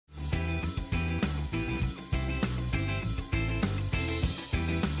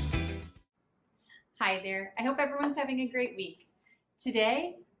Hi there. I hope everyone's having a great week.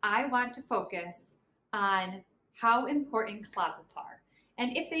 Today, I want to focus on how important closets are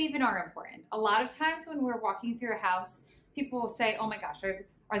and if they even are important. A lot of times when we're walking through a house, people will say, oh my gosh,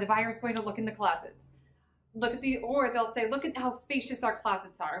 are the buyers going to look in the closets? Or they'll say, look at how spacious our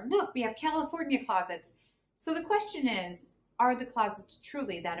closets are. Look, we have California closets. So the question is, are the closets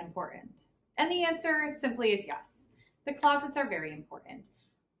truly that important? And the answer simply is yes. The closets are very important.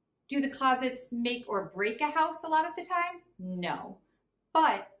 Do the closets make or break a house a lot of the time? No.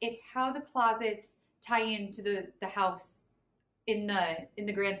 But it's how the closets tie into the house in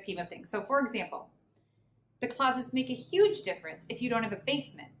the grand scheme of things. So for example, the closets make a huge difference if you don't have a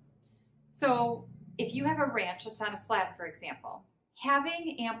basement. So if you have a ranch that's on a slab, for example,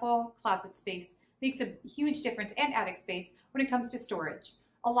 having ample closet space makes a huge difference, and attic space, when it comes to storage.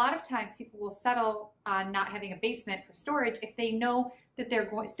 A lot of times people will settle on not having a basement for storage if they know that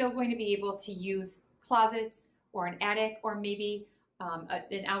they're still going to be able to use closets or an attic, or maybe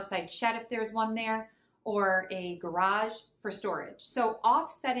an outside shed if there's one there, or a garage for storage. So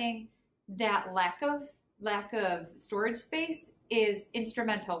offsetting that lack of storage space is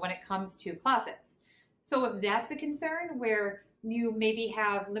instrumental when it comes to closets. So if that's a concern where you maybe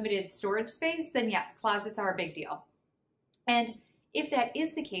have limited storage space, then yes, closets are a big deal. And if that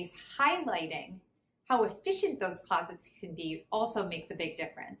is the case, highlighting how efficient those closets can be also makes a big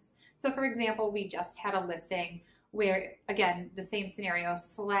difference. So for example, we just had a listing where, again, the same scenario,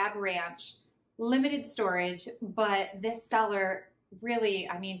 slab ranch, limited storage, but this seller really,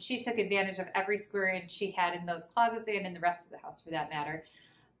 I mean, she took advantage of every square inch she had in those closets and in the rest of the house for that matter.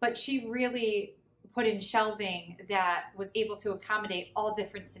 But she really put in shelving that was able to accommodate all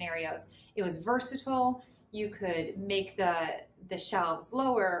different scenarios. It was versatile. You could make the shelves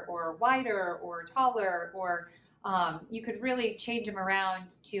lower or wider or taller, or you could really change them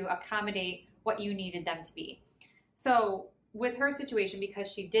around to accommodate what you needed them to be. So with her situation, because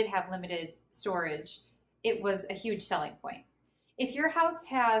she did have limited storage, it was a huge selling point. If your house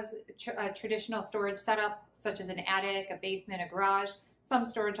has a traditional storage setup, such as an attic, a basement, a garage, some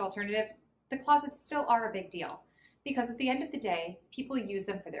storage alternative, the closets still are a big deal. Because at the end of the day, people use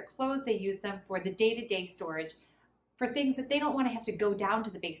them for their clothes, they use them for the day-to-day storage, for things that they don't want to have to go down to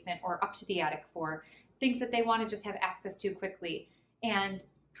the basement or up to the attic for, things that they want to just have access to quickly. And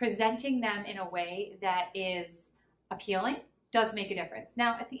presenting them in a way that is appealing does make a difference.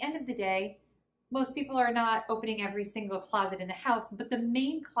 Now, at the end of the day, most people are not opening every single closet in the house, but the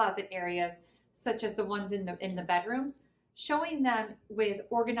main closet areas, such as the ones in the bedrooms, showing them with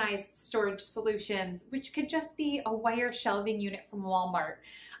organized storage solutions, which could just be a wire shelving unit from Walmart,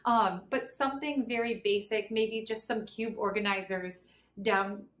 but something very basic, maybe just some cube organizers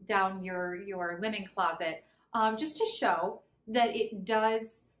down your linen closet, just to show that it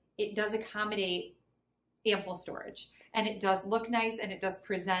does accommodate ample storage, and it does look nice, and it does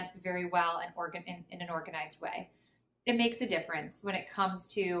present very well and in an organized way. It makes a difference when it comes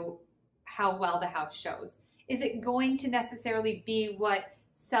to how well the house shows. Is it going to necessarily be what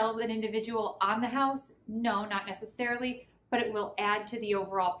sells an individual on the house? No, not necessarily, but it will add to the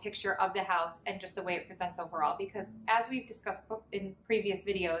overall picture of the house and just the way it presents overall. Because as we've discussed in previous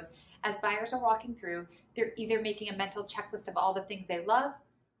videos, as buyers are walking through, they're either making a mental checklist of all the things they love,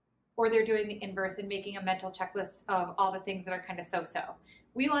 or they're doing the inverse and making a mental checklist of all the things that are kind of so-so.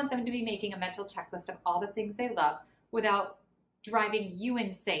 We want them to be making a mental checklist of all the things they love without driving you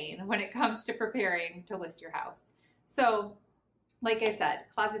insane when it comes to preparing to list your house. So, like I said,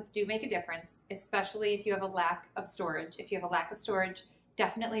 closets do make a difference, especially if you have a lack of storage. If you have a lack of storage,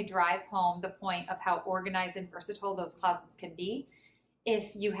 definitely drive home the point of how organized and versatile those closets can be.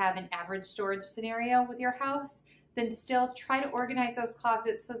 If you have an average storage scenario with your house, then still try to organize those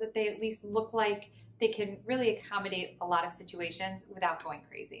closets so that they at least look like they can really accommodate a lot of situations without going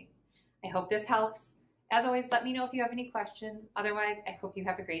crazy. I hope this helps. As always, let me know if you have any questions. Otherwise, I hope you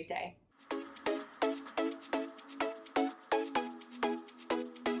have a great day.